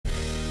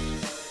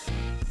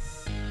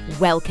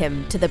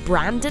Welcome to the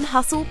Brand and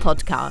Hustle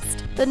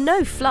podcast, the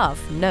no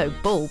fluff, no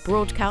bull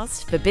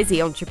broadcast for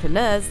busy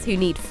entrepreneurs who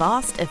need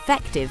fast,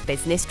 effective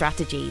business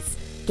strategies.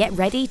 Get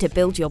ready to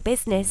build your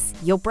business,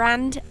 your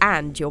brand,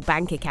 and your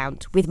bank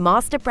account with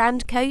Master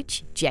Brand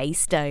Coach Jay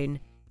Stone.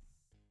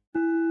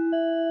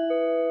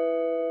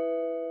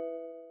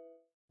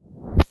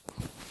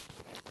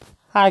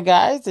 Hi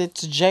guys,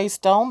 it's Jay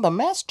Stone, the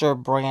Master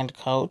Brand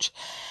Coach,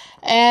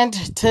 and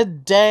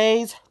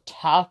today's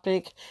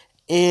topic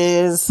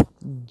is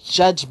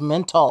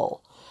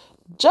judgmental.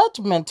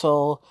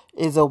 Judgmental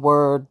is a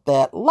word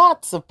that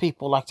lots of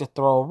people like to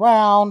throw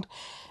around,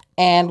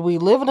 and we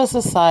live in a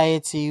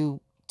society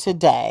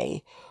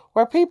today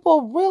where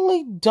people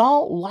really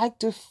don't like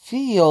to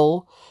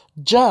feel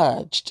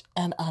judged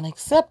and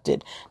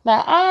unaccepted.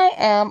 Now, I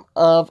am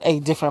of a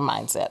different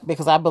mindset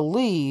because I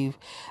believe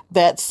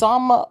that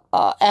some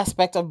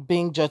aspect of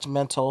being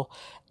judgmental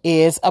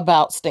is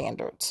about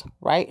standards,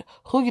 right?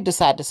 Who you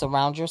decide to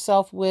surround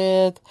yourself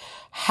with,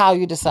 how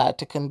you decide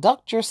to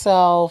conduct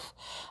yourself,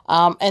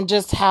 and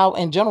just how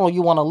in general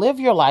you want to live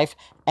your life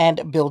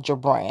and build your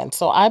brand.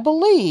 So I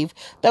believe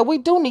that we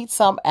do need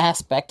some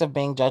aspect of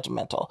being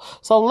judgmental.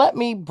 So let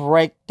me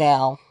break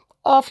down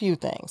a few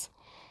things.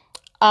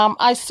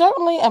 I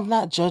certainly am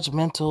not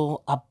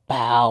judgmental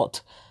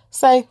about,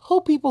 say,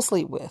 who people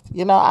sleep with.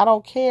 I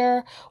don't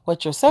care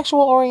what your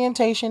sexual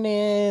orientation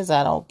is.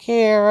 I don't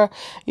care,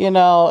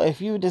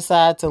 if you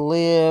decide to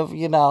live,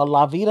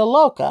 la vida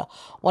loca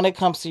when it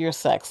comes to your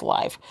sex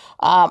life.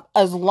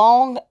 As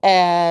long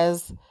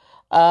as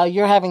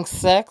you're having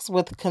sex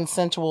with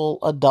consensual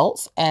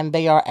adults and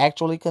they are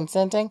actually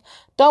consenting,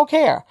 don't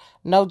care.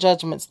 No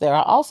judgments there.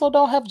 I also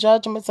don't have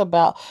judgments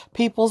about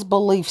people's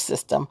belief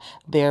system,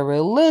 their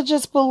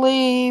religious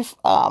belief,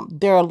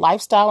 their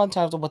lifestyle in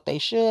terms of what they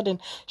should and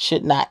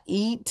should not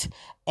eat,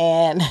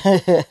 and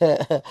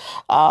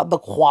the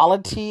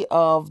quality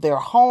of their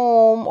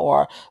home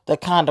or the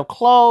kind of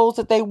clothes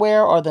that they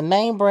wear or the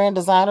name brand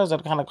designers or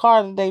the kind of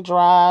car that they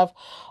drive,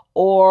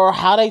 or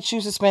how they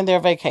choose to spend their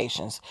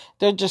vacations.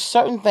 There are just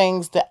certain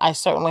things that I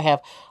certainly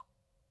have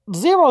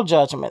zero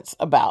judgments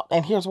about.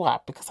 And here's why.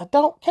 Because I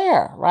don't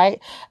care,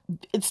 right?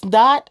 It's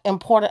not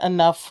important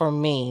enough for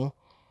me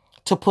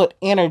to put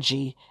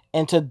energy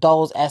into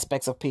those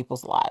aspects of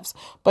people's lives.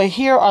 But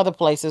here are the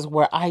places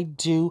where I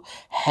do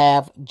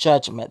have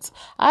judgments.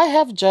 I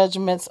have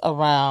judgments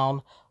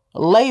around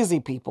lazy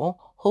people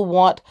who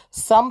want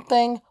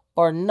something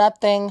or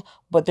nothing,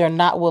 but they're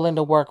not willing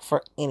to work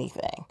for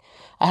anything.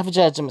 I have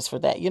judgments for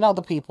that.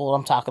 The people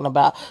I'm talking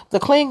about. The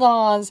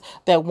Klingons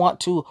that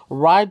want to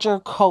ride your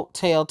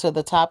coattail to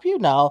the top.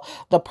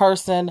 The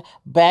person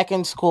back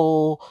in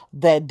school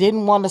that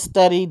didn't want to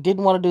study,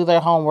 didn't want to do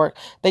their homework.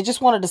 They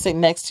just wanted to sit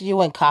next to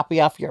you and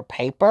copy off your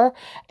paper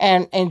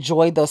and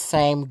enjoy the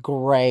same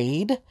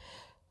grade.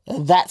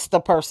 That's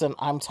the person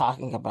I'm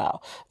talking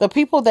about. The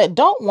people that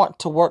don't want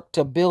to work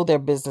to build their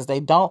business, they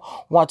don't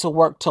want to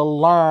work to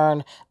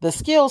learn the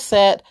skill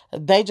set,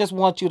 they just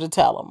want you to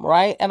tell them,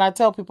 right? And I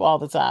tell people all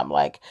the time,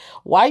 like,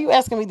 why are you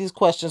asking me these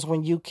questions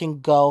when you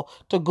can go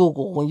to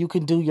Google, when you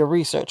can do your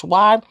research?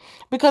 Why?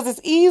 Because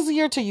it's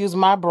easier to use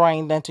my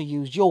brain than to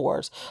use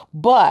yours.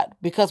 But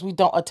because we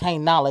don't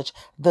attain knowledge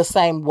the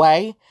same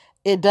way,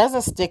 it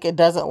doesn't stick, it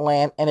doesn't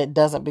land, and it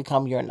doesn't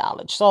become your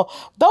knowledge. So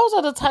those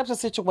are the types of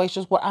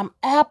situations where I'm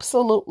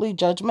absolutely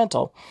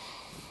judgmental.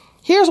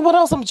 Here's what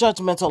else I'm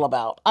judgmental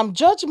about. I'm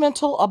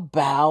judgmental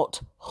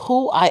about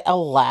who I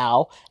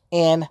allow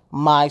in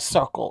my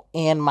circle,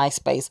 in my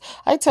space.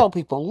 I tell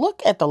people,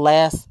 look at the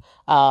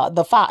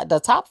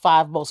top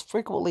 5 most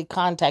frequently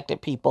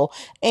contacted people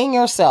in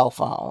your cell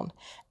phone.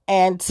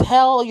 And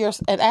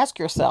ask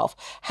yourself,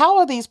 how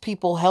are these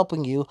people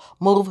helping you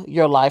move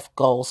your life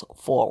goals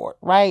forward,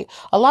 right?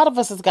 A lot of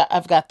us have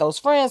got those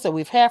friends that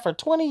we've had for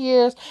 20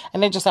 years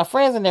and they're just our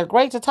friends and they're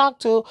great to talk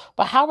to,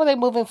 but how are they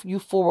moving you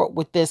forward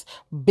with this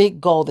big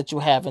goal that you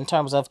have in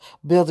terms of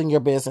building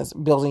your business,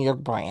 building your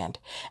brand?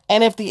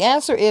 And if the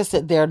answer is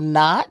that they're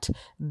not,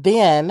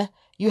 then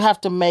you have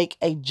to make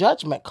a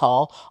judgment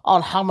call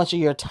on how much of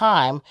your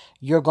time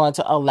you're going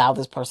to allow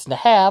this person to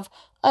have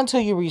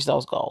until you reach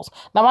those goals.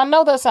 Now, I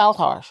know that sounds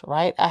harsh,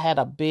 right? I had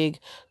a big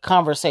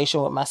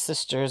conversation with my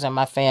sisters and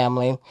my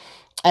family,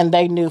 and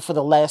they knew for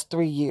the last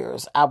 3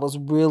 years, I was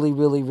really,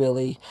 really,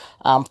 really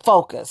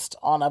focused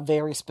on a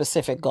very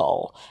specific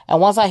goal. And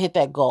once I hit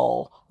that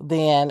goal,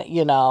 then,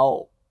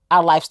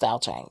 our lifestyle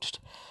changed.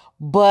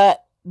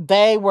 But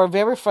they were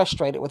very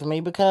frustrated with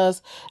me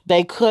because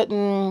they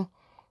couldn't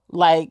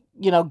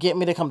get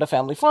me to come to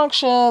family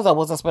functions. I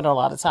wasn't spending a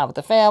lot of time with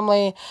the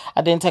family.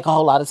 I didn't take a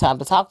whole lot of time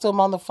to talk to them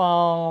on the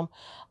phone.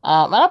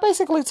 And I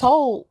basically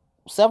told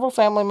several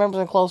family members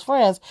and close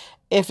friends,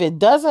 if it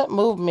doesn't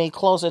move me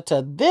closer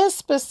to this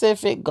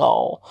specific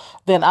goal,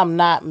 then I'm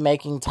not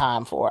making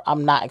time for it.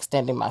 I'm not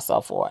extending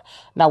myself for it.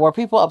 Now, were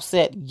people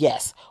upset?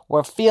 Yes.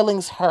 Were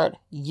feelings hurt?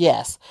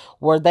 Yes.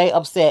 Were they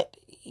upset?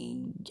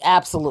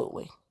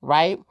 Absolutely.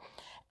 Right?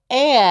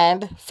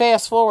 And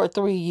fast forward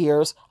 3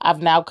 years, I've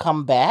now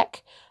come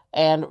back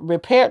and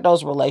repaired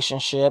those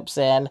relationships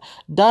and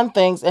done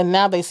things. And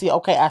now they see,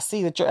 okay, I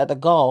see that you're at the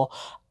goal.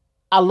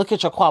 I look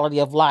at your quality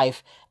of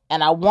life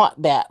and I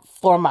want that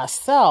for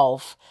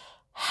myself.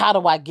 How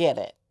do I get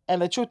it?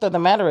 And the truth of the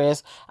matter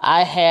is,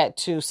 I had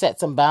to set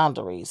some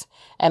boundaries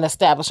and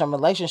establish some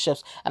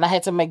relationships. And I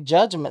had to make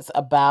judgments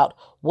about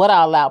what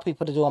I allowed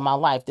people to do in my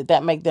life. Did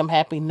that make them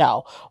happy?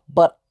 No.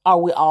 But are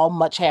we all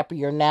much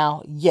happier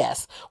now?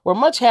 Yes. We're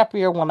much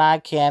happier when I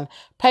can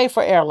pay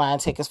for airline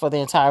tickets for the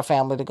entire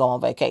family to go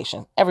on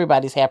vacation.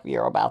 Everybody's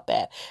happier about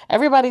that.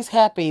 Everybody's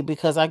happy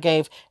because I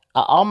gave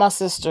all my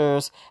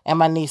sisters and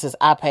my nieces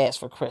iPads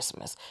for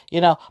Christmas.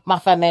 You know, my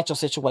financial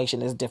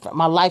situation is different.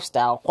 My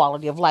lifestyle,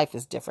 quality of life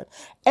is different.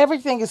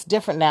 Everything is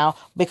different now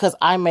because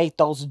I made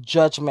those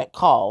judgment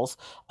calls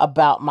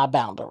about my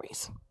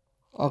boundaries.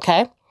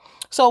 Okay?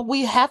 So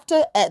we have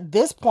to, at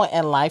this point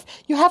in life,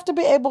 you have to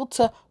be able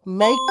to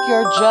make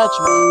your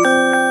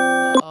judgments.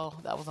 Oh,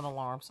 that was an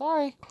alarm.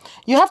 Sorry.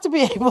 You have to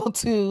be able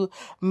to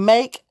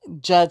make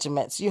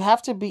judgments. You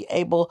have to be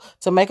able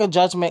to make a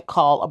judgment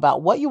call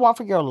about what you want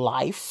for your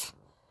life,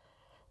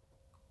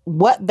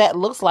 what that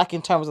looks like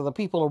in terms of the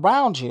people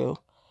around you,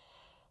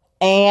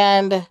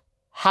 and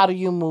how do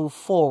you move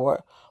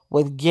forward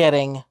with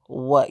getting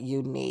what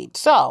you need.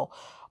 So,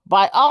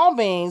 by all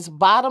means,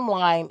 bottom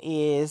line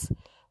is,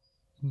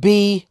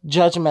 be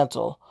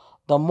judgmental.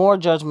 The more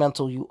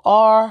judgmental you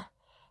are,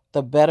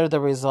 the better the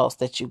results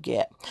that you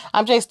get.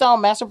 I'm Jay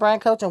Stone, Master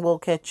Brand Coach, and we'll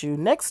catch you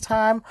next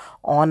time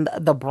on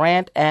the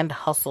Brand and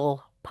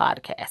Hustle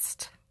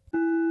podcast.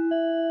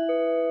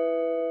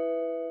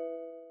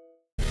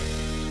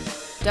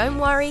 Don't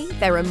worry,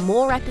 there are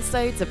more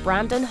episodes of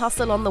Brand and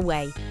Hustle on the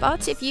way.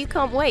 But if you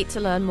can't wait to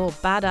learn more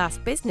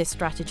badass business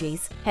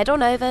strategies, head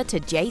on over to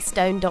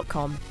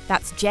jaystone.com.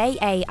 That's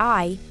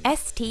JAISTONE.com.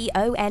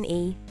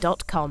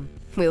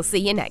 We'll see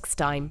you next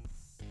time.